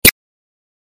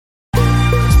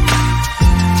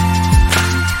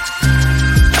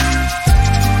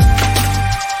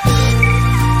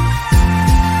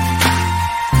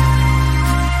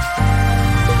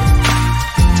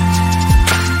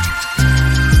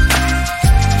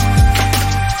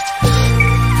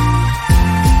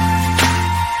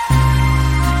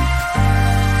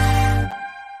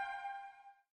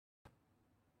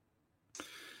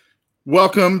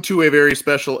Welcome to a very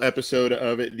special episode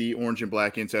of the Orange and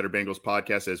Black Insider Bengals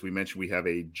podcast. As we mentioned, we have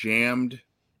a jammed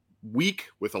week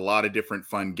with a lot of different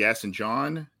fun guests. And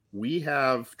John, we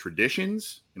have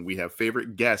traditions and we have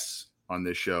favorite guests on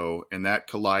this show, and that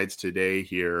collides today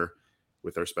here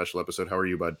with our special episode. How are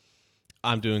you, bud?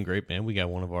 I'm doing great, man. We got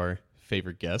one of our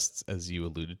favorite guests, as you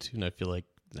alluded to, and I feel like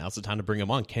now's the time to bring him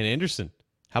on. Ken Anderson.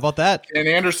 How about that? Ken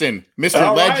Anderson,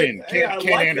 Mr. Legend. Hey,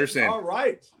 Ken Anderson. All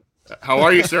right. How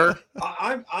are you, sir?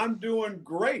 I'm doing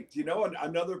great. You know,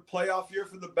 another playoff year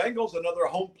for the Bengals, another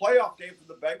home playoff game for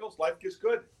the Bengals. Life gets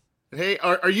good. Hey,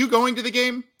 are you going to the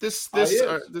game this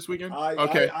weekend?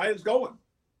 Okay, I is going.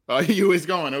 You is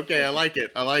going. Okay, I like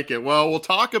it. Well, we'll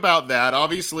talk about that.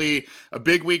 Obviously, a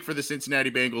big week for the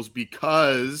Cincinnati Bengals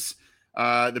because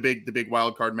the big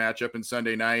wild card matchup in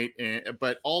Sunday night,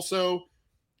 but also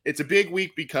it's a big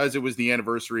week because it was the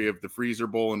anniversary of the Freezer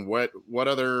Bowl. And what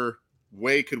other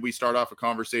way could we start off a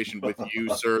conversation with you,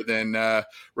 sir, than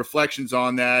reflections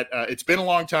on that? It's been a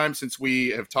long time since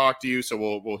we have talked to you, so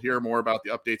we'll hear more about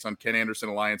the updates on Ken Anderson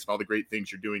Alliance and all the great things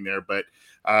you're doing there. But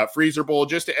Freezer Bowl,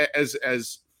 just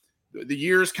as the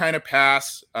years kind of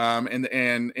pass, and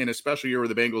in a special year where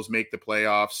the Bengals make the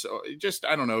playoffs, so just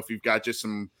I don't know if you've got just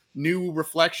some new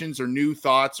reflections or new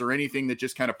thoughts or anything that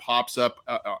just kind of pops up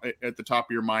at the top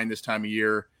of your mind this time of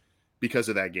year because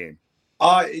of that game.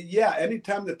 Yeah,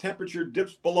 anytime the temperature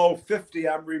dips below 50,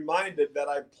 I'm reminded that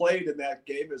I played in that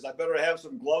game, as I better have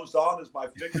some gloves on as my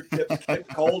fingertips get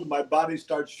cold and my body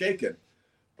starts shaking.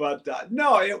 But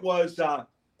no, it was,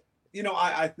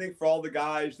 I think for all the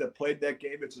guys that played that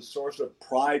game, it's a source of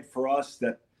pride for us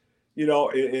that,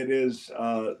 it is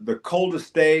the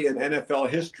coldest day in NFL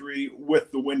history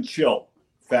with the wind chill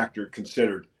factor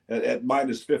considered at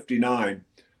minus 59,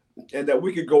 and that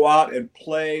we could go out and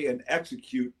play and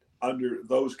execute under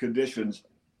those conditions,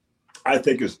 I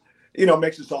think is,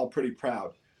 makes us all pretty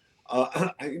proud.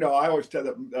 I always tell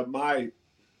that my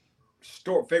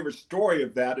favorite story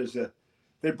of that is that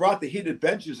they brought the heated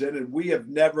benches in and we have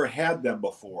never had them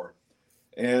before.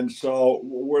 And so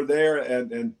we're there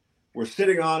and we're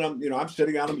sitting on them. I'm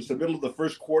sitting on them. It's the middle of the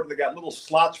first quarter. They got little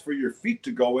slots for your feet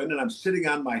to go in, and I'm sitting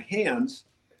on my hands.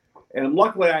 And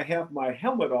luckily I have my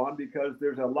helmet on because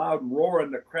there's a loud roar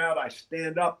in the crowd. I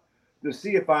stand up to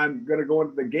see if I'm going to go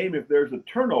into the game if there's a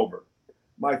turnover.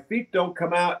 My feet don't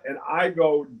come out, and I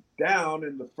go down,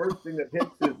 and the first thing that hits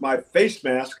is my face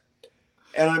mask,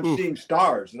 and I'm seeing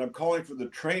stars, and I'm calling for the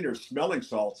trainer smelling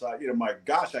salts. My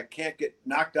gosh, I can't get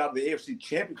knocked out of the AFC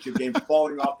Championship game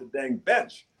falling off the dang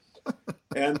bench.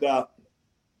 And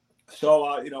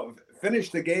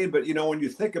finished the game, but, when you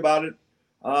think about it,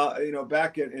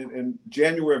 back in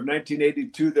January of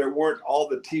 1982, there weren't all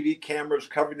the TV cameras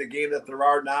covering the game that there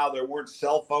are now. There weren't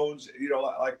cell phones,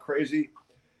 like crazy.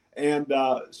 And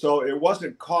so it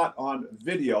wasn't caught on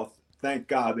video, thank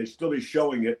God. They'd still be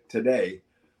showing it today.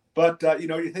 But,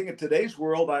 you think in today's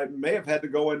world, I may have had to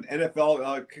go in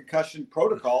NFL concussion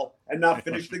protocol and not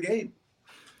finish the game.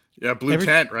 Yeah,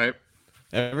 tent, right?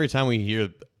 Every time we hear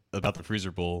about the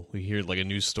Freezer Bowl, we hear like a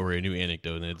news story, a new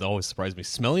anecdote, and it always surprised me.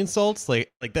 Smelling salts,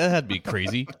 like that had to be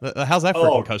crazy. How's that for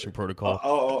a concussion protocol?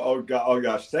 Oh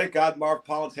gosh! Thank God Marv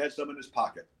Collins had some in his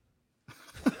pocket.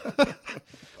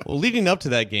 Well, leading up to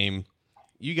that game,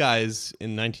 you guys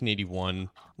in 1981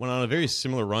 went on a very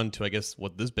similar run to, I guess,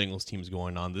 what this Bengals team is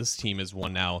going on. This team has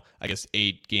won now, I guess,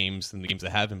 8 games in the games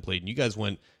that have been played, and you guys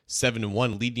went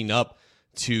 7-1 leading up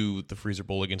to the Freezer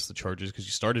Bowl against the Chargers because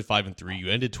you started 5-3, you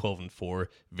ended 12-4.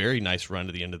 Very nice run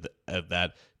to the end of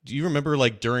that. Do you remember,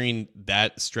 like, during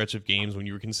that stretch of games when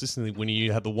you were consistently when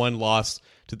you had the one loss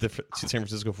to San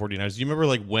Francisco 49ers? Do you remember,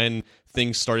 like, when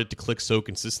things started to click so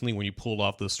consistently when you pulled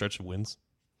off those stretch of wins?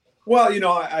 Well,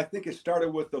 I think it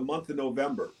started with the month of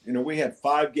November. We had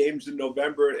 5 games in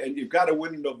November, and you've got to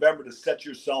win in November to set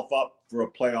yourself up for a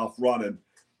playoff run.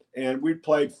 And we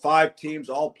played 5 teams,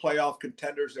 all playoff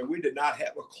contenders, and we did not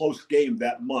have a close game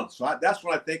that month. So that's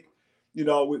when I think,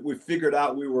 we figured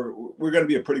out we're going to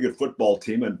be a pretty good football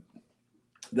team. And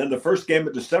then the first game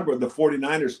of December, the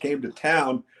 49ers came to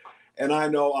town, and I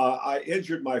know I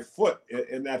injured my foot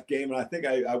in that game, and I think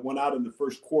I went out in the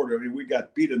first quarter. I mean, we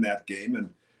got beat in that game and,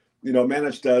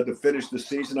 managed to finish the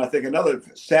season. I think another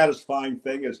satisfying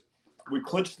thing is we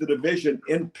clinched the division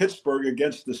in Pittsburgh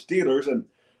against the Steelers, and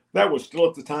that was still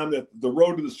at the time that the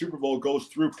road to the Super Bowl goes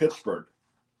through Pittsburgh.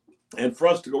 And for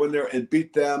us to go in there and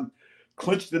beat them,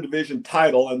 clinch the division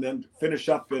title, and then finish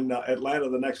up in Atlanta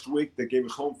the next week, that gave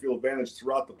us home field advantage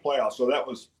throughout the playoffs. So that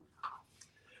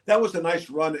was a nice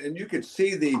run. And you could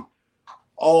see the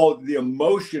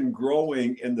emotion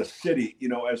growing in the city,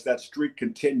 as that streak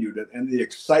continued and the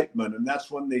excitement. And that's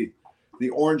when the the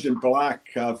orange and black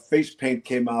face paint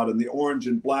came out and the orange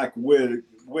and black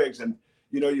wigs. And,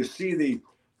 you see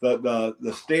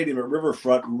the stadium at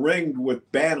Riverfront ringed with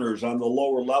banners on the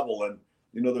lower level. And,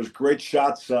 there's great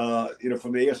shots, from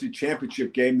the AFC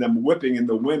Championship game, them whipping in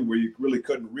the wind where you really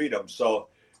couldn't read them. So,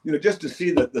 just to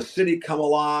see the city come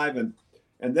alive and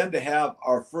then to have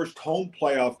our first home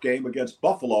playoff game against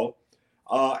Buffalo,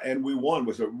 and we won,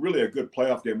 was really a good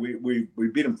playoff game. We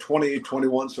beat them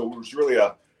 28-21, so it was really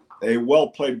a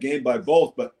well-played game by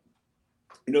both. But,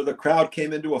 the crowd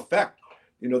came into effect.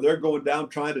 They're going down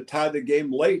trying to tie the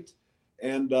game late,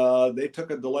 and they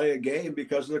took a delay of game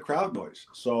because of the crowd noise.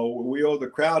 So we owe the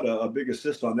crowd a big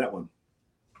assist on that one.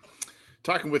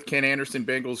 Talking with Ken Anderson,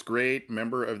 Bengals great,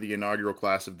 member of the inaugural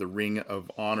class of the Ring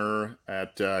of Honor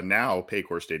at now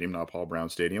Paycor Stadium, not Paul Brown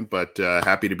Stadium, but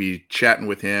happy to be chatting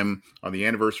with him on the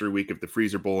anniversary week of the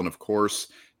Freezer Bowl, and of course,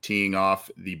 teeing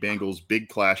off the Bengals' big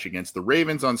clash against the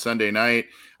Ravens on Sunday night.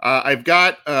 I've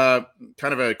got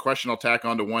kind of a question I'll tack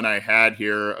on to one I had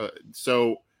here.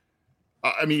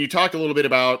 You talked a little bit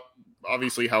about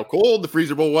obviously how cold the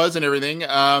Freezer Bowl was and everything.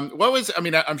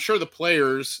 I'm sure the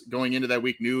players going into that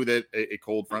week knew that a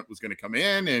cold front was going to come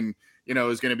in and, it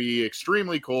was going to be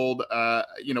extremely cold.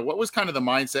 What was kind of the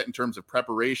mindset in terms of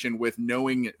preparation with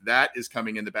knowing that is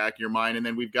coming in the back of your mind? And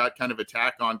then we've got kind of a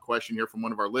tack on question here from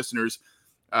one of our listeners.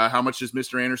 How much does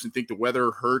Mr. Anderson think the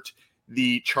weather hurt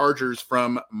the Chargers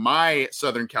from my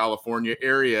Southern California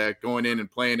area going in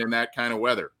and playing in that kind of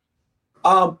weather?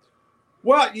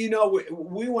 Well,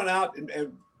 we went out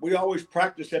and we always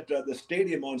practice at the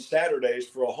stadium on Saturdays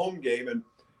for a home game.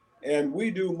 And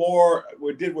we do more,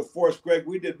 we did with Forrest Gregg,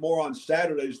 we did more on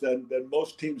Saturdays than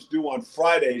most teams do on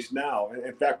Fridays now.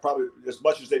 In fact, probably as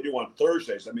much as they do on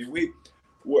Thursdays. I mean,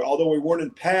 although we weren't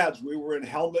in pads, we were in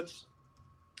helmets.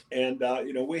 And,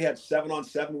 we had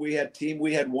 7-on-7, we had team,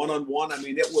 we had 1-on-1. I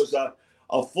mean, it was a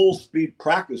full speed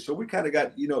practice. So we kind of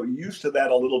got, used to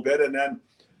that a little bit. And then,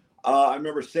 I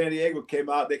remember San Diego came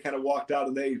out, they kind of walked out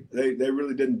and they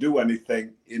really didn't do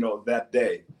anything, that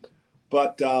day.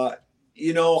 But,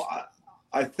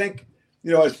 I think,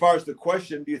 as far as the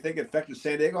question, do you think it affected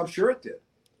San Diego? I'm sure it did.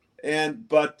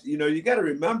 But you got to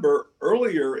remember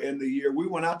earlier in the year, we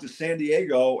went out to San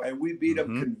Diego and we beat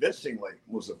them convincingly.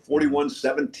 Was it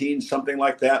 41-17, something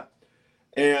like that?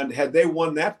 And had they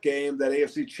won that game, that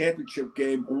AFC Championship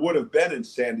game would have been in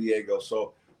San Diego.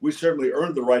 So we certainly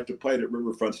earned the right to play it at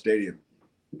Riverfront Stadium.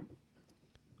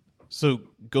 So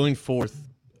going forth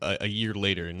a year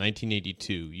later, in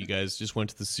 1982, you guys just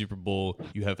went to the Super Bowl.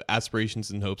 You have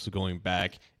aspirations and hopes of going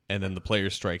back, and then the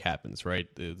players' strike happens, right?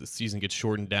 The season gets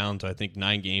shortened down to, I think,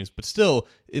 9 games. But still,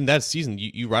 in that season,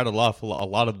 you rattled off a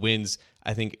lot of wins.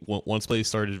 I think once play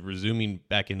started resuming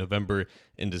back in November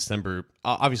and December,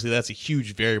 obviously that's a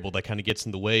huge variable that kind of gets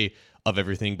in the way of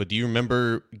everything. But do you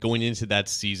remember going into that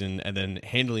season and then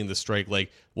handling the strike,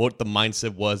 like what the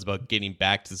mindset was about getting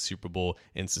back to the Super Bowl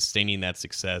and sustaining that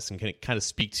success, and can it kind of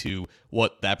speak to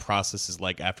what that process is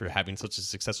like after having such a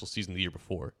successful season the year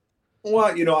before?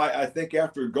 Well, I think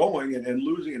after going and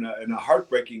losing in a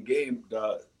heartbreaking game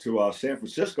to San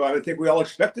Francisco, I think we all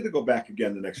expected to go back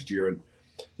again the next year. And,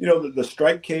 the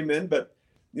strike came in, but,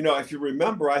 if you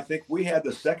remember, I think we had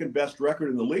the second best record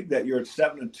in the league that year at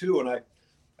 7-2. And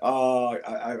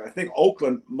I think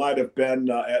Oakland might have been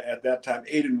at that time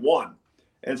 8-1.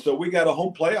 And so we got a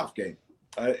home playoff game.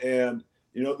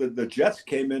 The Jets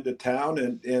came into town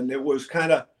and it was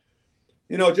kind of,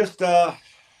 just a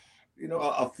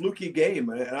fluky game.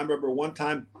 And I remember one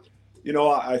time,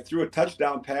 I threw a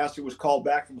touchdown pass. It was called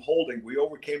back from holding. We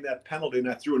overcame that penalty, and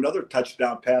I threw another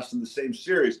touchdown pass in the same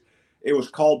series. It was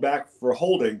called back for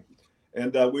holding,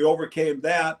 and we overcame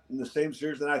that in the same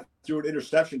series. And I threw an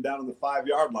interception down on the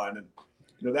 5-yard line.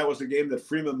 And, that was a game that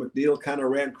Freeman McNeil kind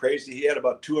of ran crazy. He had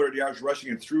about 200 yards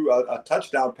rushing and threw a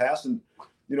touchdown pass. And,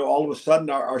 all of a sudden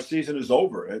our season is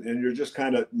over, and you're just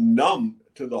kind of numb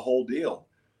to the whole deal.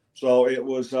 So it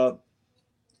was,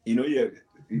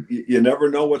 you never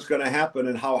know what's going to happen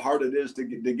and how hard it is to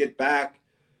get back.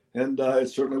 And it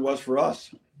certainly was for us.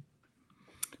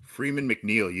 Freeman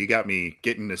McNeil, you got me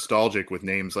getting nostalgic with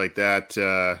names like that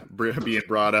being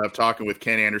brought up, talking with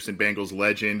Ken Anderson, Bengals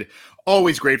legend.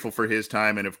 Always grateful for his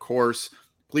time. And of course,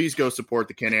 please go support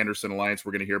the Ken Anderson Alliance.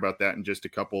 We're going to hear about that in just a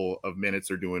couple of minutes.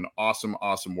 They're doing awesome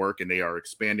work, and they are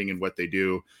expanding in what they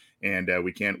do. And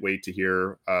we can't wait to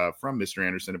hear from Mr.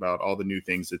 Anderson about all the new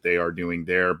things that they are doing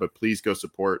there. But please go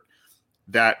support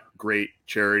that great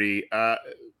charity.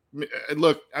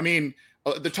 Look,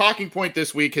 The talking point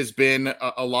this week has been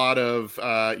a lot of,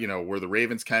 where the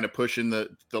Ravens kind of pushing the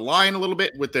line a little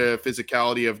bit with the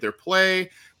physicality of their play.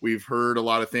 We've heard a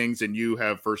lot of things, and you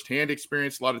have firsthand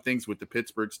experience a lot of things with the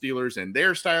Pittsburgh Steelers and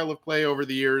their style of play over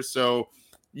the years. So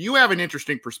you have an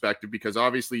interesting perspective because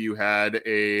obviously you had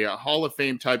a Hall of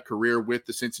Fame type career with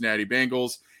the Cincinnati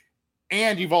Bengals,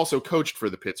 and you've also coached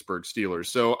for the Pittsburgh Steelers.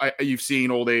 So you've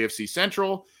seen old AFC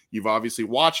Central. You've obviously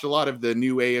watched a lot of the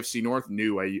new AFC North.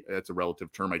 That's a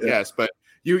relative term, I guess. But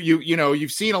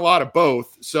you've seen a lot of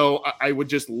both. So I would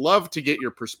just love to get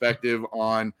your perspective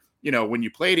on, when you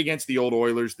played against the old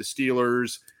Oilers, the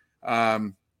Steelers,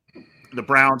 the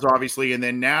Browns, obviously, and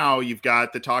then now you've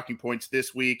got the talking points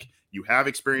this week. You have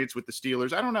experience with the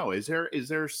Steelers. I don't know. Is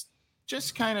there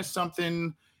just kind of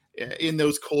something in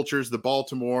those cultures, the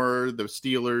Baltimore, the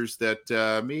Steelers,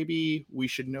 that maybe we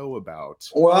should know about?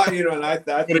 Well, and I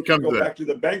think you go back to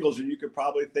the Bengals, and you could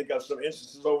probably think of some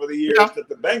instances over the years that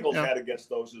the Bengals had against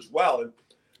those as well.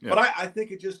 But I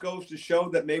think it just goes to show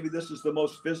that maybe this is the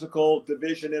most physical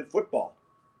division in football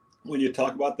when you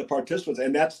talk about the participants,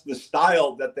 and that's the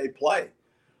style that they play.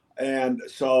 And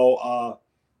so,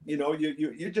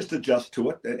 you just adjust to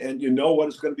it, and you know what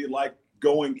it's going to be like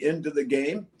going into the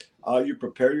game. You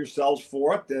prepare yourselves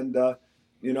for it, and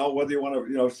whether you want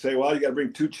to say, well, you got to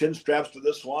bring 2 chin straps to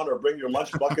this one or bring your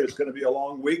lunch bucket, it's going to be a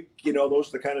long week. Those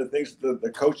are the kind of things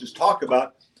the coaches talk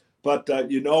about. But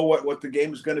what the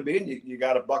game is going to be, and you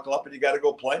got to buckle up and you got to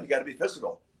go play and you got to be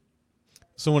physical.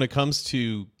 So when it comes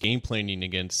to game planning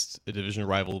against a division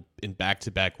rival in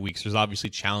back-to-back weeks, there's obviously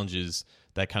challenges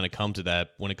that kind of come to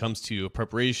that. When it comes to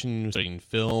preparation, studying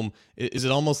film, is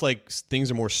it almost like things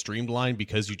are more streamlined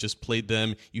because you just played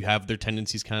them, you have their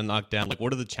tendencies kind of knocked down? Like,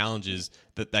 what are the challenges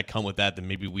that come with that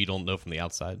maybe we don't know from the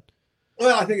outside?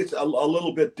 Well, I think it's a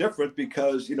little bit different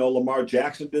because, Lamar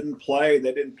Jackson didn't play.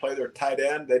 They didn't play their tight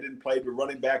end. They didn't play the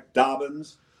running back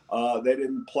Dobbins. They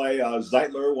didn't play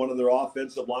Zeitler, one of their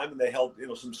offensive linemen. They held,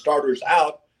 some starters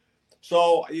out.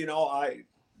 So,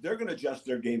 they're going to adjust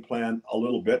their game plan a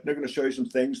little bit. They're going to show you some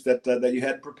things that you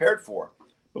hadn't prepared for.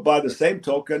 But by the same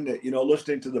token,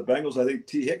 listening to the Bengals, I think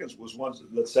T. Higgins was one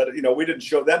that said, we didn't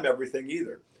show them everything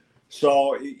either.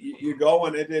 So you go,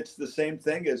 and it's the same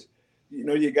thing as,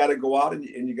 you got to go out and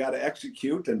you got to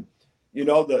execute. And,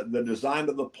 the design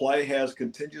of the play has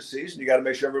contingencies, and you got to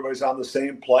make sure everybody's on the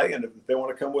same play. And if they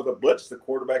want to come with a blitz, the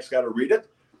quarterback's got to read it,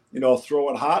 throw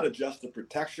it hot, adjust the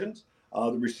protections.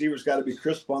 The receivers got to be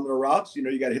crisp on their routes. You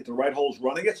got to hit the right holes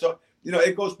running it. So,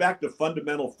 it goes back to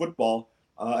fundamental football,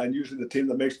 and usually the team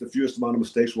that makes the fewest amount of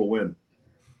mistakes will win.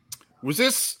 Was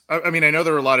this – I mean, I know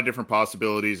there were a lot of different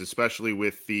possibilities, especially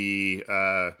with the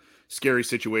scary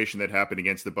situation that happened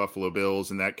against the Buffalo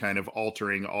Bills and that kind of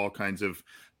altering all kinds of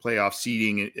playoff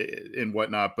seeding and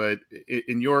whatnot. But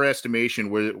in your estimation,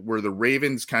 were the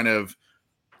Ravens kind of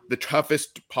the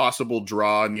toughest possible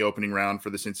draw in the opening round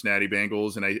for the Cincinnati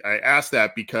Bengals? And I asked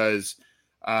that because,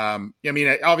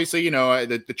 obviously,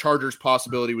 the Chargers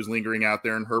possibility was lingering out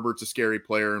there, and Herbert's a scary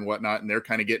player and whatnot, and they're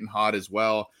kind of getting hot as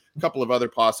well. A couple of other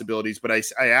possibilities, but I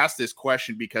asked this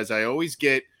question because I always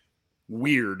get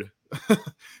weird,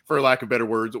 for lack of better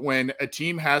words, when a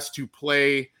team has to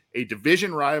play a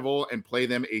division rival and play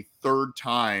them a third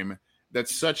time.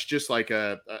 That's such just like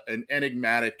an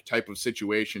enigmatic type of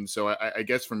situation. So I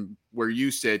guess from where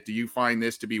you sit, do you find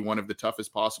this to be one of the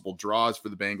toughest possible draws for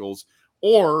the Bengals?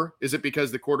 Or is it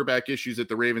because the quarterback issues that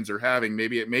the Ravens are having,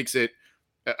 maybe it makes it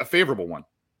a favorable one?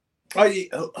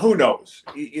 Who knows?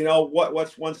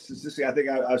 What's one statistic I think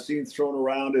I've seen thrown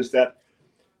around is that,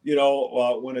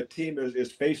 when a team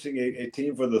is facing a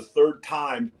team for the third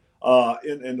time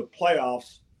in the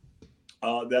playoffs,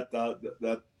 that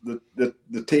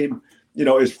the team,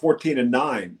 is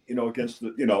 14-9, against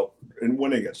the, in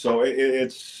winning it. So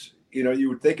it's, you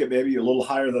would think it maybe a little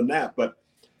higher than that, but,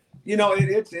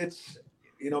 it's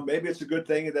maybe it's a good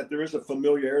thing that there is a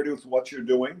familiarity with what you're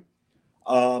doing,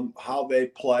 how they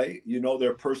play,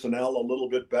 their personnel a little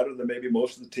bit better than maybe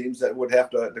most of the teams that would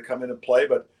have to come in and play.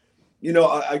 But,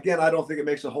 again, I don't think it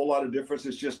makes a whole lot of difference.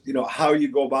 It's just, how you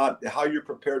go about, how you're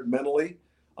prepared mentally.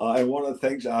 And one of the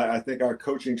things I think our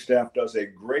coaching staff does a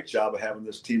great job of having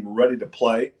this team ready to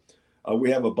play. We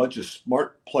have a bunch of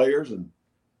smart players. And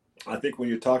I think when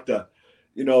you talk to,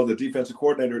 the defensive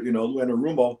coordinator, Lou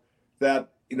Anarumo, that,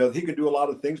 he can do a lot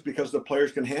of things because the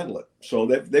players can handle it. So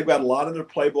they've got a lot in their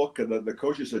playbook, and the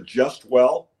coaches adjust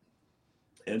well.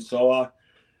 And so,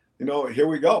 here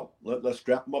we go. Let's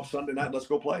strap them up Sunday night. Let's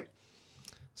go play.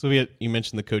 So you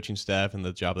mentioned the coaching staff and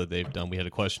the job that they've done. We had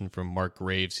a question from Mark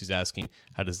Graves. He's asking,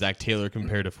 how does Zach Taylor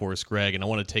compare to Forrest Gregg? And I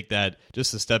want to take that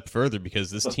just a step further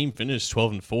because this team finished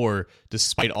 12-4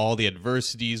 despite all the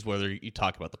adversities, whether you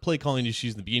talk about the play calling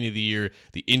issues in the beginning of the year,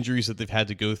 the injuries that they've had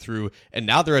to go through, and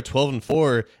now they're at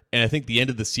 12-4. And I think the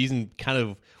end of the season kind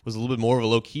of was a little bit more of a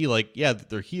low key, like, yeah,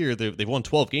 they're here. They've won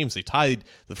 12 games. They tied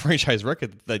the franchise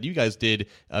record that you guys did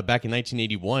back in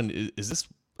 1981. Is this,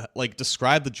 like,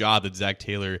 describe the job that Zach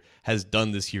Taylor has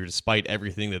done this year despite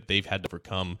everything that they've had to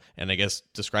overcome, and I guess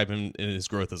describe him in his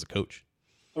growth as a coach?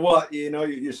 Well,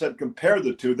 you said compare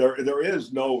the two. There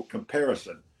is no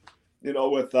comparison.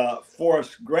 With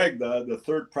Forrest Gregg, the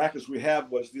third practice we had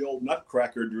was the old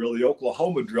Nutcracker drill, the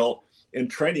Oklahoma drill in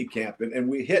training camp, and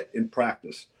we hit in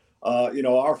practice.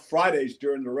 Our Fridays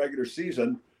during the regular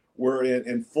season were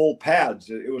in full pads.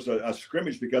 It was a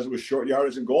scrimmage because it was short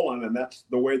yardage and goal line, and that's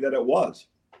the way that it was.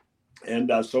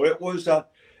 And so it was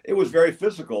very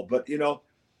physical. But,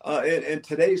 in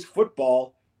today's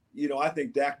football, I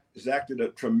think Zach did a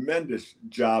tremendous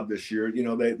job this year.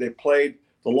 They played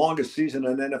the longest season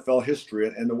in NFL history,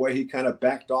 and the way he kind of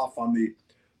backed off on the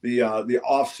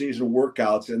off-season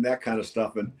workouts and that kind of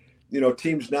stuff. And,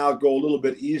 teams now go a little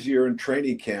bit easier in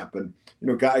training camp, and,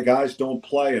 guys don't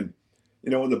play. And,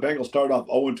 when the Bengals started off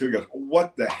 0-2, he goes,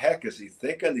 what the heck is he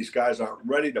thinking? These guys aren't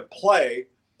ready to play,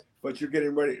 but you're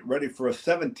getting ready for a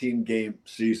 17-game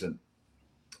season.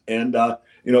 And,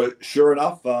 sure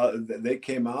enough, they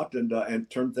came out and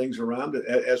turned things around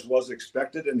as was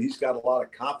expected. And he's got a lot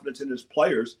of confidence in his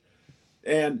players.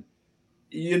 And,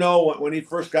 when he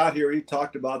first got here, he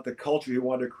talked about the culture he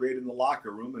wanted to create in the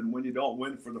locker room. And when you don't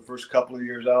win for the first couple of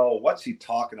years, what's he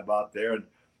talking about there?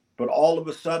 But all of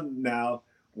a sudden now,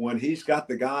 when he's got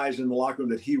the guys in the locker room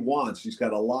that he wants, he's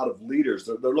got a lot of leaders.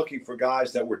 They're looking for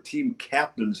guys that were team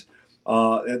captains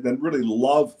and that really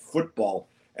love football.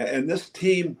 And this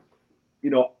team,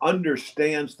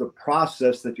 understands the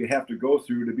process that you have to go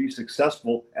through to be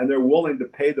successful, and they're willing to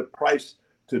pay the price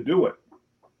to do it.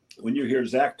 When you hear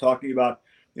Zach talking about,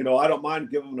 I don't mind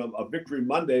giving them a victory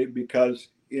Monday because,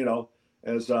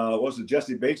 as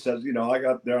Jesse Bates says, I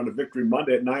got there on a victory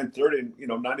Monday at 9:30, and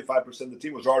 95% of the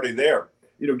team was already there,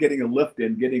 getting a lift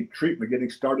in, getting treatment,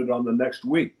 getting started on the next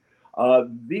week.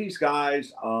 These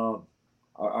guys are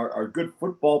good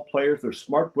football players. They're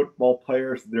smart football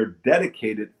players. They're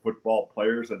dedicated football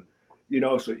players, and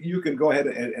so you can go ahead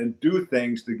and do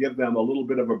things to give them a little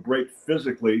bit of a break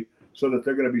physically, so that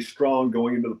they're going to be strong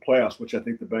going into the playoffs, which I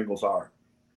think the Bengals are.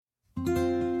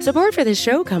 Support for this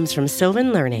show comes from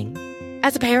Sylvan Learning.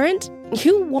 As a parent,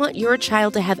 you want your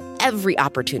child to have every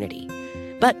opportunity,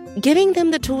 but giving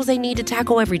them the tools they need to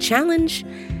tackle every challenge,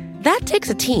 that takes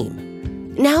a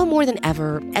team. Now more than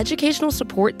ever, educational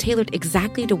support tailored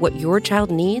exactly to what your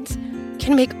child needs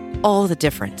can make all the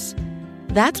difference.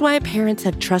 That's why parents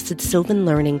have trusted Sylvan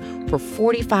Learning for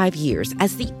 45 years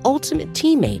as the ultimate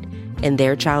teammate in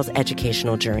their child's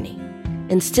educational journey,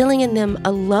 instilling in them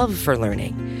a love for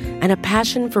learning and a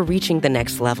passion for reaching the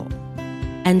next level.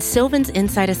 And Sylvan's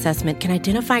Insight Assessment can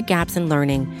identify gaps in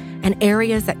learning and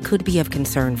areas that could be of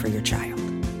concern for your child.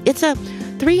 It's a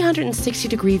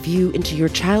 360-degree view into your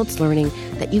child's learning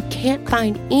that you can't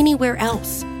find anywhere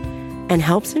else, and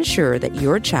helps ensure that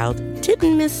your child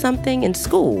didn't miss something in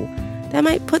school that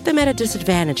might put them at a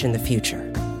disadvantage in the future.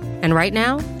 And right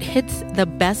now, it's the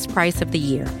best price of the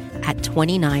year at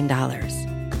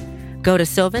 $29. Go to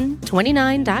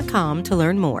sylvan29.com to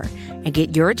learn more and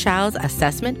get your child's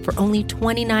assessment for only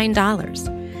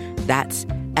 $29. That's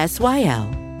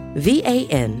SYLVAN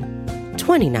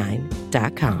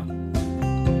 29.com.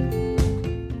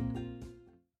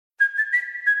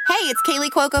 Hey, it's Kaylee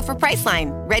Cuoco for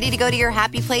Priceline. Ready to go to your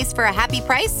happy place for a happy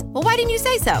price? Well, why didn't you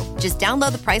say so? Just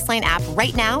download the Priceline app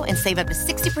right now and save up to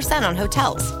 60% on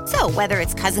hotels. So whether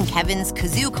it's Cousin Kevin's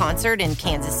Kazoo Concert in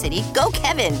Kansas City, go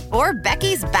Kevin, or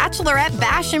Becky's Bachelorette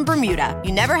Bash in Bermuda,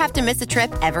 you never have to miss a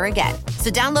trip ever again.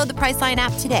 So download the Priceline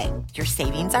app today. Your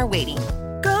savings are waiting.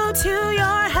 Go to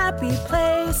your happy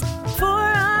place for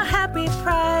a happy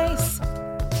price.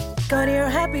 Go to your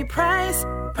happy price,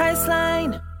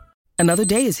 Priceline. Another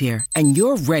day is here, and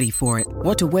you're ready for it.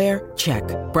 What to wear? Check.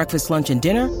 Breakfast, lunch, and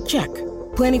dinner? Check.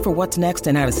 Planning for what's next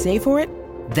and how to save for it?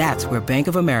 That's where Bank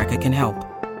of America can help.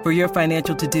 For your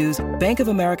financial to-dos, Bank of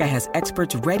America has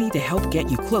experts ready to help get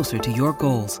you closer to your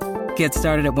goals. Get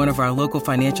started at one of our local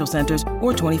financial centers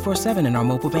or 24/7 in our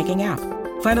mobile banking app.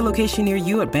 Find a location near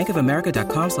you at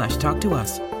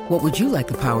bankofamerica.com/talktous. What would you like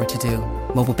the power to do?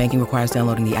 Mobile banking requires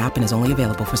downloading the app and is only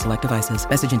available for select devices.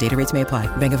 Message and data rates may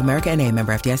apply. Bank of America NA,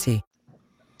 member FDIC.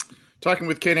 Talking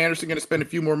with Ken Anderson, going to spend a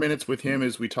few more minutes with him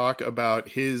as we talk about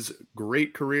his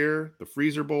great career, the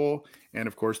Freezer Bowl, and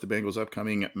of course the Bengals'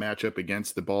 upcoming matchup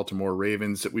against the Baltimore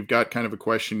Ravens. We've got kind of a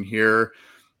question here.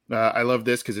 I love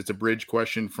this because it's a bridge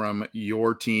question from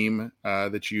your team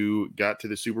that you got to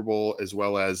the Super Bowl, as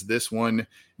well as this one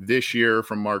this year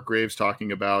from Mark Graves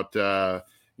talking about how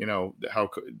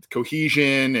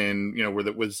cohesion and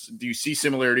do you see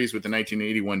similarities with the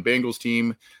 1981 Bengals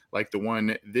team like the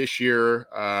one this year?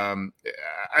 I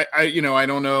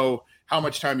don't know how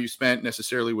much time you spent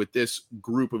necessarily with this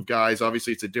group of guys.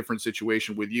 Obviously, it's a different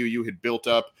situation with you. You had built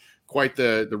up quite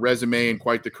the resume and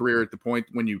quite the career at the point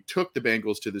when you took the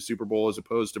Bengals to the Super Bowl, as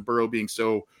opposed to Burrow being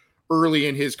so early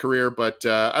in his career. But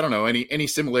I don't know, any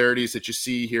similarities that you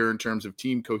see here in terms of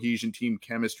team cohesion, team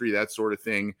chemistry, that sort of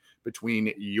thing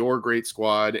between your great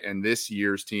squad and this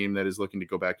year's team that is looking to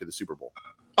go back to the Super Bowl?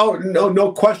 Oh,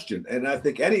 no question. And I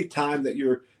think any time that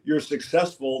you're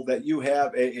successful, that you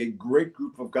have a great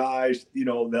group of guys,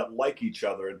 that like each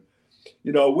other. And,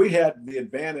 we had the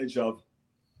advantage of,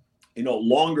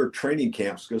 longer training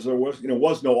camps because there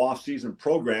was no off-season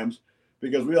programs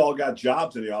because we all got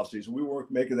jobs in the off-season. We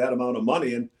weren't making that amount of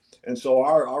money. And so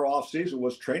our off-season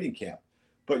was training camp.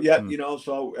 But yet,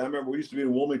 so I remember we used to be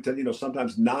in Wilmington,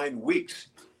 sometimes 9 weeks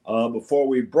before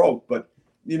we broke. But,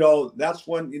 that's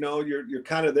when, you're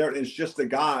kind of there. And it's just the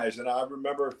guys. And I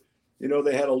remember,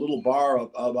 they had a little bar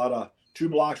about 2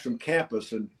 blocks from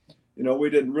campus. And, we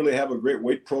didn't really have a great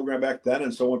weight program back then.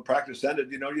 And so when practice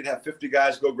ended, you'd have 50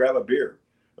 guys go grab a beer.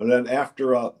 And then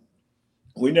after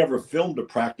we never filmed a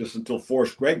practice until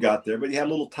Forrest Gregg got there, but you had a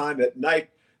little time at night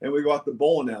and we go out the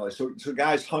bowling alley. So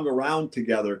guys hung around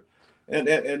together.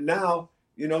 And now,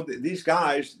 these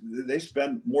guys, they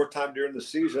spend more time during the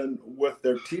season with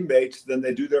their teammates than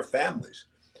they do their families.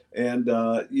 And,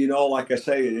 like I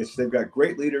say, they've got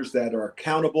great leaders that are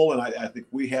accountable. And I think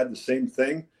we had the same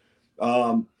thing.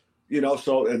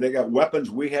 So they got weapons.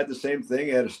 We had the same thing.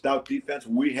 They had a stout defense.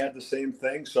 We had the same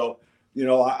thing. So,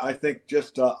 I think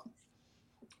just a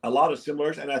lot of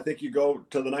similarities. And I think you go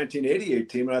to the 1988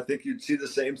 team, and I think you'd see the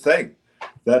same thing.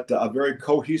 That a very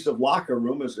cohesive locker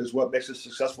room is what makes a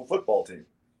successful football team.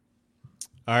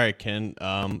 All right, Ken,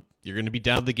 you're going to be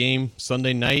down at the game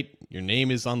Sunday night. Your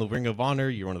name is on the Ring of Honor.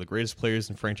 You're one of the greatest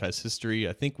players in franchise history.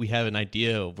 I think we have an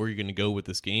idea of where you're going to go with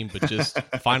this game, but just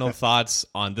final thoughts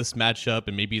on this matchup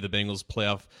and maybe the Bengals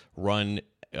playoff run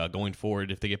going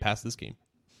forward if they get past this game.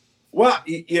 Well,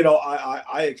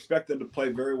 I expect them to play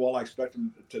very well. I expect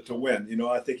them to win.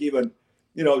 I think even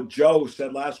Joe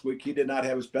said last week he did not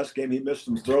have his best game. He missed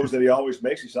some throws that he always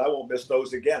makes. He said, I won't miss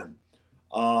those again.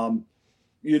 I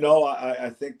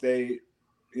think they,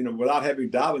 without having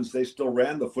Dobbins, they still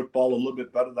ran the football a little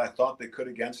bit better than I thought they could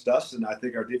against us. And I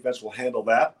think our defense will handle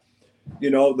that. They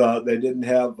didn't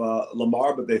have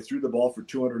Lamar, but they threw the ball for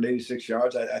 286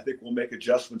 yards. I think we'll make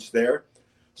adjustments there.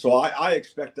 So I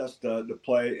expect us to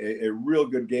play a real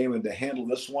good game and to handle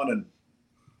this one. And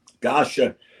gosh,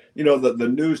 the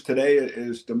news today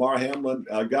is Damar Hamlin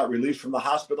got released from the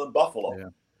hospital in Buffalo. Yeah.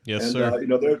 Yes, and,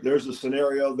 sir. There's a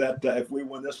scenario that if we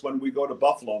win this one, we go to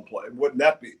Buffalo and play. Wouldn't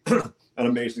that be an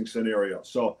amazing scenario?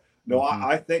 So,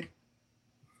 I think,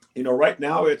 right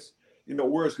now it's,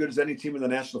 we're as good as any team in the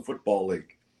National Football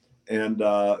League. And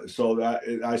so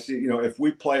I see, if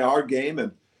we play our game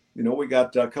and, we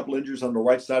got a couple injuries on the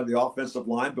right side of the offensive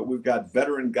line, but we've got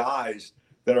veteran guys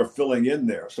that are filling in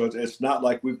there. So it's not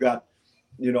like we've got,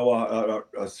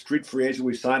 a street free agent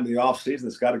we signed in the offseason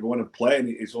that's got to go in and play, and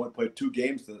he's only played 2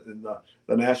 games in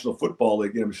the National Football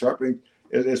League. Sharping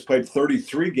has played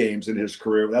 33 games in his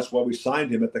career. That's why we signed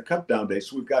him at the cut-down day.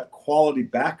 So we've got quality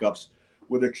backups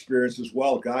with experience as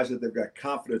well, guys that they've got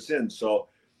confidence in. So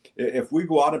if we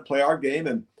go out and play our game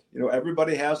and,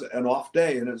 everybody has an off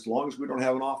day, and as long as we don't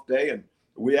have an off day and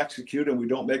we execute and we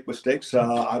don't make mistakes,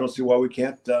 I don't see why we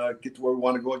can't get to where we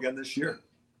want to go again this year.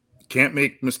 Can't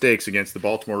make mistakes against the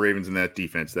Baltimore Ravens in that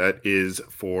defense. That is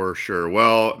for sure.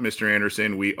 Well, Mr.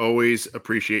 Anderson, we always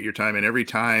appreciate your time. And every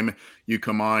time you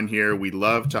come on here, we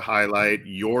love to highlight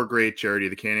your great charity,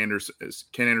 the Ken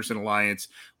Anderson Alliance.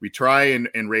 We try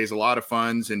and raise a lot of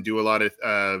funds and do a lot of,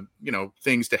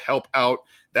 things to help out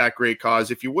that great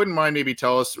cause. If you wouldn't mind, maybe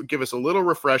give us a little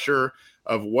refresher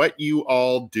of what you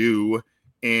all do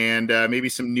and maybe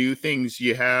some new things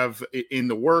you have in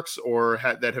the works or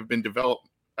that have been developed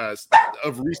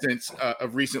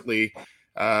recently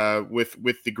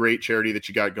with the great charity that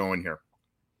you got going here.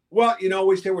 Well,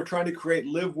 we say we're trying to create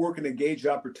live, work, and engage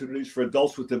opportunities for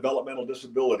adults with developmental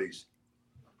disabilities.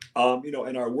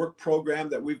 In our work program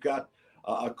that we've got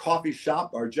a coffee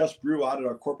shop, our Just Brew out at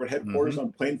our corporate headquarters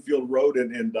on Plainfield Road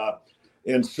in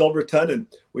in Silverton, and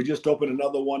we just opened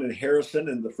another one in Harrison.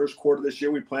 In the first quarter of this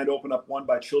year, we plan to open up one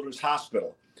by Children's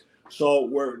Hospital. So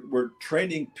we're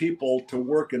training people to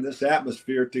work in this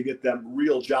atmosphere to get them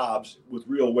real jobs with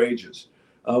real wages.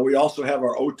 We also have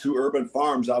our O2 Urban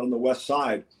Farms out on the west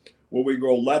side, where we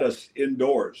grow lettuce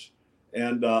indoors,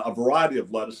 and a variety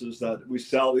of lettuces that we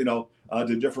sell,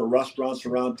 to different restaurants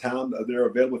around town. They're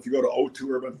available. If you go to O2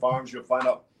 Urban Farms, you'll find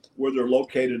out where they're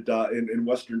located on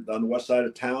the west side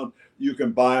of town. You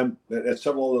can buy them at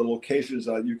several other locations.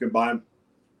 You can buy them,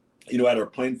 at our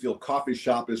Plainfield coffee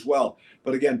shop as well.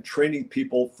 But again, training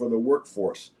people for the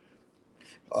workforce.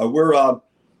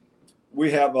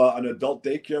 We have an adult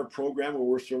daycare program where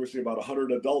we're servicing about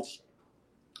 100 adults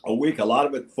a week. A lot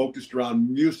of it focused around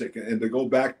music, and to go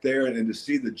back there and to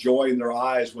see the joy in their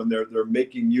eyes when they're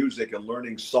making music and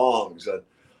learning songs. And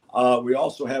we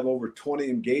also have over 20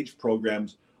 engaged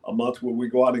programs a month where we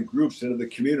go out in groups into the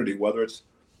community, whether it's,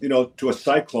 to a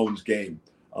Cyclones game,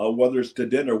 whether it's to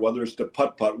dinner, whether it's to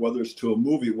putt-putt, whether it's to a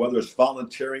movie, whether it's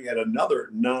volunteering at another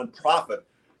nonprofit.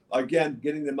 Again,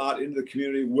 getting them out into the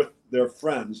community with their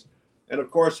friends. And of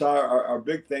course, our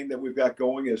big thing that we've got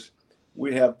going is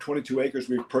we have 22 acres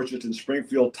we've purchased in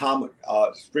Springfield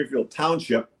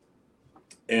Township.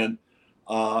 And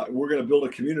we're going to build a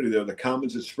community there, the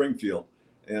Commons at Springfield.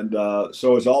 And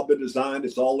so it's all been designed.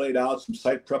 It's all laid out. Some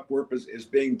site prep work is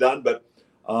being done. But,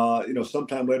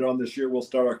 sometime later on this year, we'll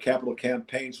start our capital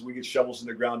campaign so we get shovels in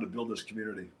the ground to build this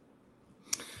community.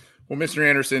 Well, Mr.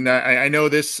 Anderson, I know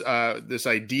this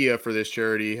idea for this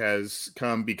charity has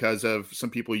come because of some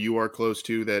people you are close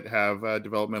to that have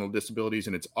developmental disabilities,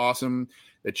 and it's awesome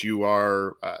that you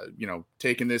are,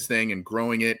 taking this thing and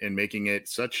growing it and making it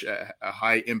such a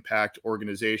high impact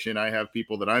organization. I have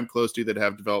people that I'm close to that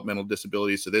have developmental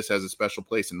disabilities, so this has a special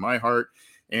place in my heart.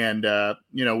 And,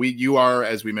 you are,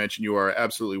 as we mentioned, you are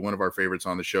absolutely one of our favorites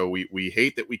on the show. We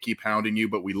hate that we keep hounding you,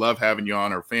 but we love having you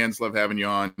on. Our fans love having you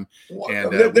on. And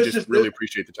we just really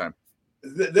appreciate the time.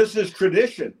 This is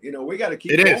tradition. We got to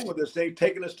keep going with this thing,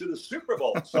 taking us to the Super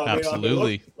Bowl. So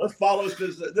absolutely. Let's follow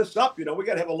this up. We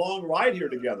got to have a long ride here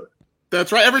together.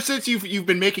 That's right. Ever since you've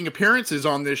been making appearances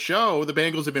on this show, the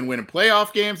Bengals have been winning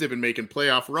playoff games. They've been making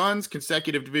playoff runs,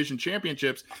 consecutive division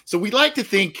championships. So we like to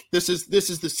think this is the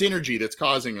synergy that's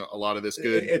causing a lot of this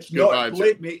good vibes.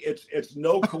 Believe me, it's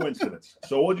no coincidence.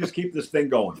 So we'll just keep this thing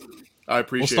going. I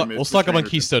appreciate it. We'll stock up on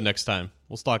Keystone next time.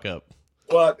 We'll stock up.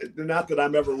 Well, not that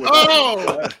I'm ever with.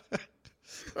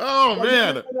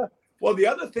 Man. Well, the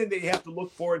other thing that you have to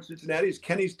look for in Cincinnati is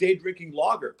Kenny's Day Drinking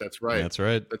Lager. That's right. That's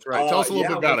right. Tell us a little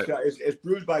bit about it. It's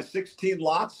brewed by 16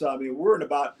 lots. We're in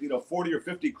about 40 or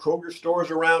 50 Kroger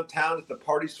stores around town. It's the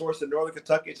party source in Northern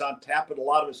Kentucky. It's on tap at a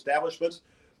lot of establishments.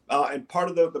 And part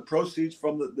of the proceeds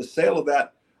from the sale of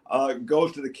that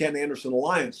goes to the Ken Anderson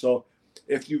Alliance. So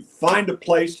if you find a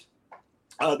place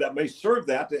that may serve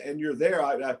that and you're there,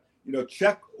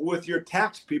 check with your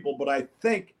tax people. But I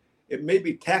think it may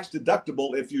be tax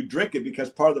deductible if you drink it because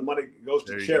part of the money goes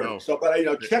to charity. So,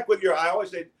 but check with I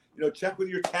always say, check with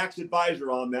your tax advisor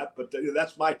on that. But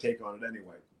that's my take on it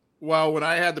anyway. Well, when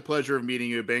I had the pleasure of meeting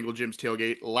you at Bengal Jim's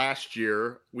tailgate last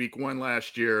year, week 1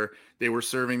 last year, they were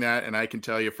serving that, and I can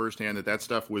tell you firsthand that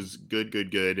stuff was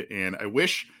good. And I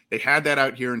wish they had that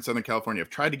out here in Southern California.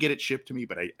 I've tried to get it shipped to me,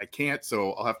 but I can't,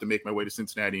 so I'll have to make my way to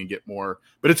Cincinnati and get more.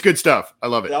 But it's good stuff. I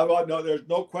love it. No, there's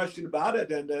no question about it.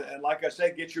 And like I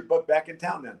say, get your butt back in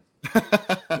town then.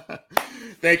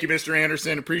 Thank you, Mr.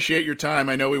 Anderson. Appreciate your time.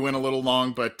 I know we went a little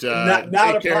long, but not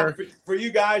a problem. For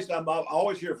you guys, I'm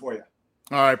always here for you.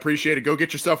 All right, appreciate it. Go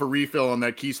get yourself a refill on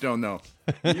that Keystone, though.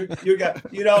 You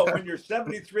got, when you're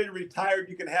 73 and retired,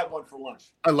 you can have one for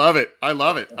lunch. I love it.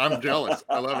 I'm jealous.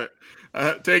 I love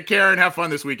it. Take care and have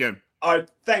fun this weekend. All right,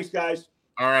 thanks, guys.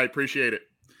 All right, appreciate it.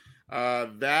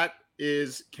 That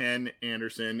is Ken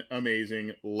Anderson.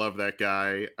 Amazing. Love that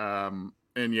guy.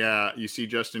 And yeah, you see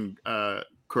Justin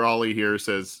Crawley here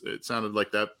says it sounded like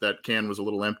that can was a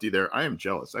little empty there. I am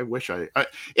jealous. I wish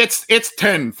it's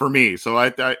 10 for me. So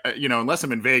I unless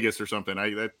I'm in Vegas or something,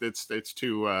 it's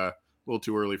too a little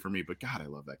too early for me, but God, I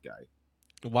love that guy.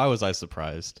 Why was I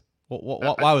surprised?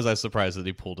 Why was I surprised that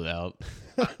he pulled it out?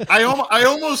 I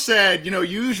almost said,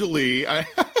 usually I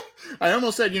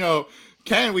almost said,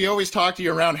 Ken, we always talk to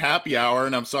you around happy hour,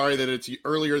 and I'm sorry that it's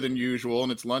earlier than usual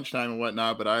and it's lunchtime and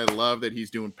whatnot, but I love that he's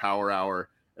doing power hour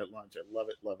at lunch. I love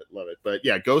it. But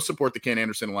yeah, go support the Ken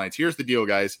Anderson Alliance. Here's the deal,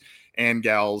 guys and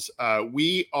gals.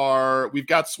 We've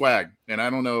got swag, and I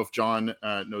don't know if John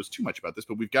knows too much about this,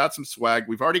 but we've got some swag.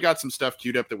 We've already got some stuff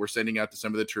queued up that we're sending out to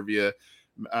some of the trivia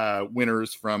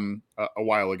winners from a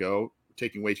while ago.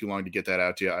 taking way too long to get that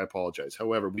out to you. I apologize.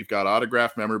 However, we've got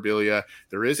autographed memorabilia.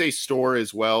 There is a store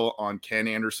as well on Ken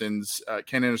Anderson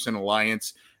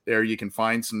Alliance. There you can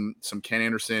find some Ken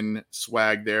Anderson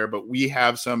swag there, but we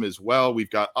have some as well. We've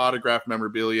got autographed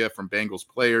memorabilia from Bengals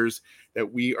players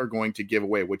that we are going to give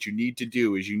away. What you need to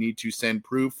do is you need to send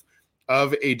proof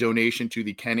of a donation to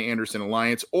the Ken Anderson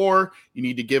Alliance, or you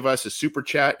need to give us a super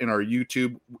chat in our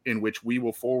YouTube, in which we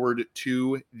will forward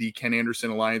to the Ken Anderson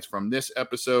Alliance from this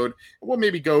episode. We'll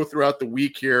maybe go throughout the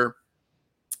week here.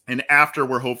 And after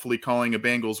we're hopefully calling a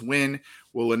Bengals win,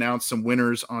 we'll announce some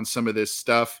winners on some of this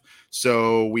stuff.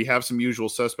 So we have some usual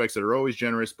suspects that are always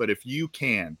generous, but if you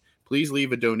can, please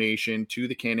leave a donation to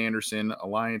the Ken Anderson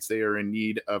Alliance. They are in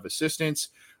need of assistance.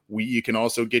 You can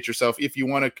also get yourself, if you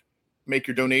want to make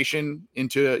your donation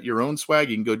into your own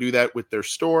swag, you can go do that with their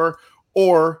store.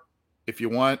 Or if you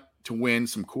want to win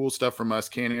some cool stuff from us,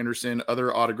 Ken Anderson,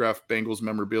 other autographed Bengals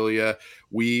memorabilia,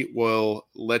 we will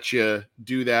let you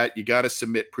do that. You got to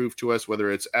submit proof to us,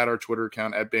 whether it's at our Twitter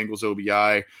account at Bengals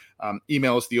OBI,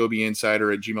 email us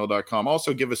theobinsider@gmail.com.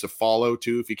 Also give us a follow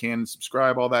too, if you can,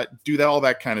 subscribe, all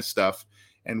that kind of stuff.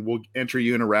 And we'll enter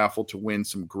you in a raffle to win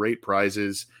some great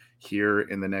prizes here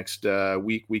in the next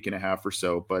week and a half or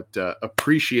so. But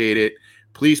appreciate it.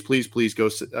 Please go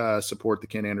support the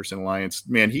Ken Anderson Alliance.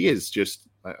 Man, he is just,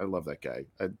 I love that guy.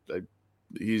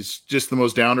 He's just the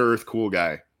most down-to-earth, cool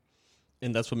guy.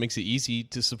 And that's what makes it easy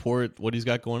to support what he's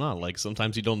got going on. Like,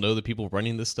 sometimes you don't know the people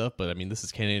running this stuff, but I mean, this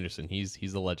is Ken Anderson.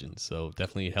 He's a legend. So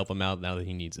definitely help him out now that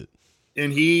he needs it.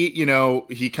 And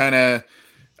he kind of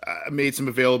made some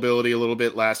availability a little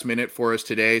bit last minute for us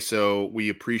today. So we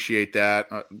appreciate that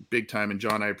big time. And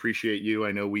John, I appreciate you.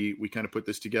 I know we kind of put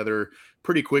this together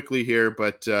pretty quickly here,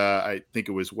 but I think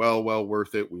it was well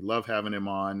worth it. We love having him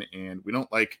on, and we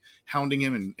don't like hounding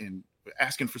him and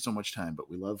asking for so much time, but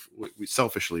we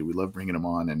selfishly love bringing him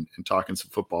on and talking some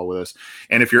football with us.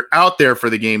 And if you're out there for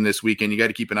the game this weekend, you got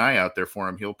to keep an eye out there for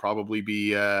him. He'll probably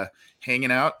be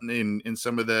hanging out in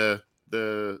some of the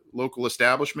local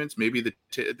establishments, maybe the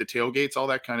tailgates, all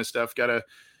that kind of stuff. Got to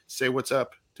say what's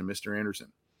up to Mr.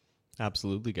 Anderson.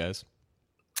 Absolutely, guys.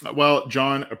 Well,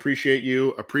 John, appreciate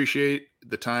you. Appreciate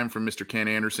the time from Mr. Ken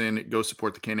Anderson. Go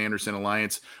support the Ken Anderson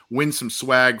Alliance. Win some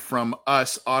swag from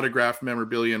us, autographed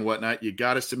memorabilia and whatnot. You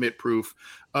got to submit proof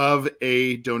of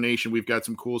a donation. We've got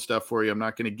some cool stuff for you. I'm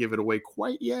not going to give it away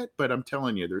quite yet, but I'm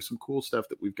telling you, there's some cool stuff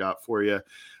that we've got for you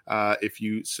if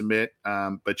you submit.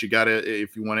 But you got to,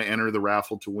 if you want to enter the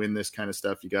raffle to win this kind of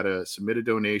stuff, you got to submit a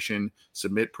donation,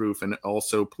 submit proof, and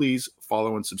also please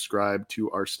follow and subscribe to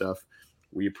our stuff.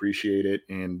 We appreciate it.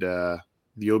 And the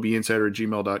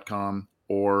obinsider@gmail.com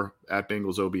or at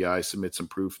Bengals OBI, submit some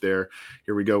proof there.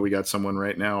 Here we go. We got someone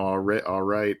right now. All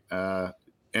right.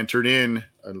 Entered in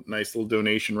a nice little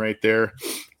donation right there.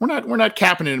 We're not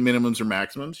capping it at minimums or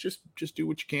maximums. Just do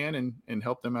what you can and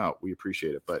help them out. We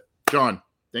appreciate it. But John,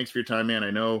 thanks for your time, man.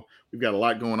 I know we've got a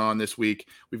lot going on this week.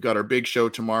 We've got our big show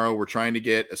tomorrow. We're trying to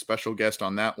get a special guest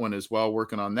on that one as well,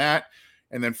 working on that.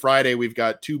 And then Friday, we've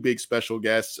got two big special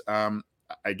guests.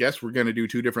 I guess we're going to do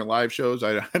two different live shows.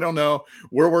 I don't know.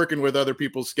 We're working with other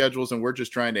people's schedules, and we're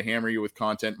just trying to hammer you with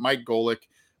content. Mike Golick,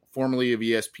 formerly of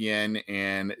ESPN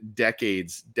and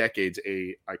decades,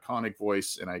 an iconic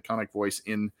voice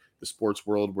in the sports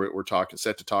world. We're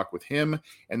set to talk with him.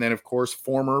 And then, of course,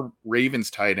 former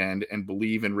Ravens tight end and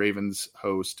Believe in Ravens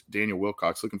host Daniel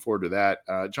Wilcox. Looking forward to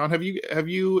that. John, have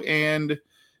you and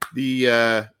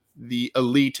the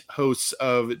elite hosts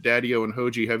of Daddy-O and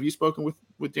Hoji, have you spoken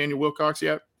with Daniel Wilcox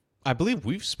yet? I believe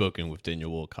we've spoken with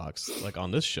Daniel Wilcox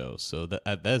on this show. So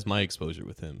that is my exposure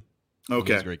with him.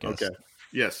 Okay. He's a great guest. Okay.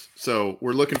 Yes. So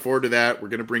we're looking forward to that. We're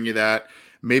going to bring you that,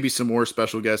 maybe some more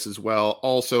special guests as well.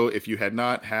 Also, if you had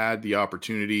not had the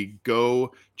opportunity,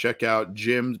 go check out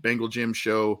Bengal Jim's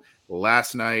show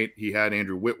last night. He had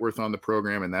Andrew Whitworth on the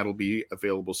program, and that'll be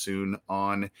available soon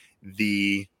on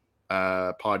the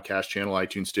podcast channel,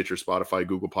 iTunes, Stitcher, Spotify,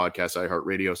 Google Podcasts,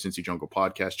 iHeartRadio, Cincy Jungle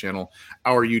Podcast channel.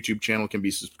 Our YouTube channel can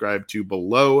be subscribed to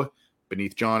below,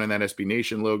 beneath John and that SB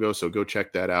Nation logo. So go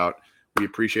check that out. We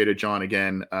appreciate it, John.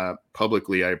 Again,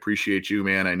 publicly, I appreciate you,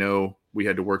 man. I know we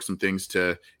had to work some things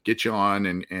to get you on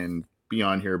and be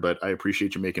on here, but I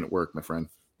appreciate you making it work, my friend.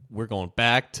 We're going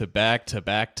back to back to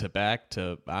back to back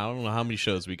to, I don't know how many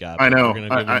shows we got. I know. We're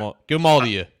going to give them all to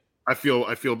you. I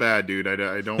feel bad, dude.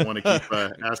 I don't want to keep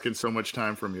asking so much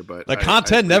time from you, but the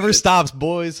content never stops,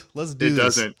 boys. Let's do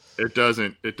this. It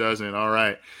doesn't. All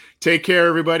right. Take care,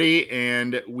 everybody,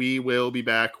 and we will be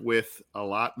back with a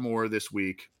lot more this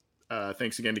week.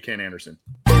 Thanks again to Ken Anderson.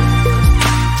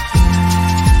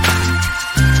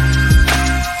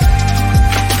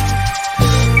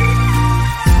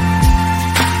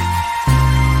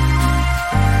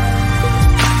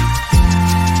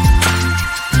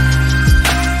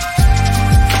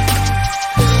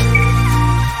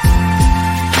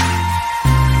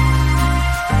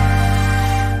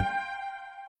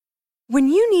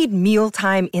 need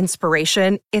mealtime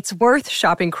inspiration, it's worth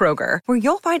shopping Kroger, where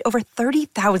you'll find over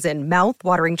 30,000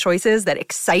 mouth-watering choices that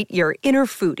excite your inner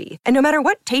foodie. And no matter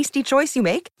what tasty choice you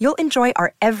make, you'll enjoy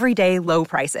our everyday low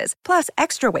prices, plus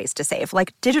extra ways to save,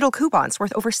 like digital coupons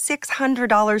worth over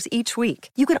 $600 each week.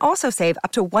 You can also save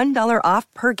up to $1 off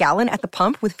per gallon at the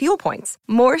pump with fuel points.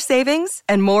 More savings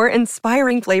and more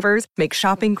inspiring flavors make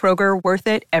shopping Kroger worth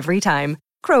it every time.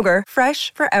 Kroger,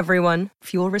 fresh for everyone.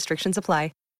 Fuel restrictions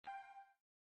apply.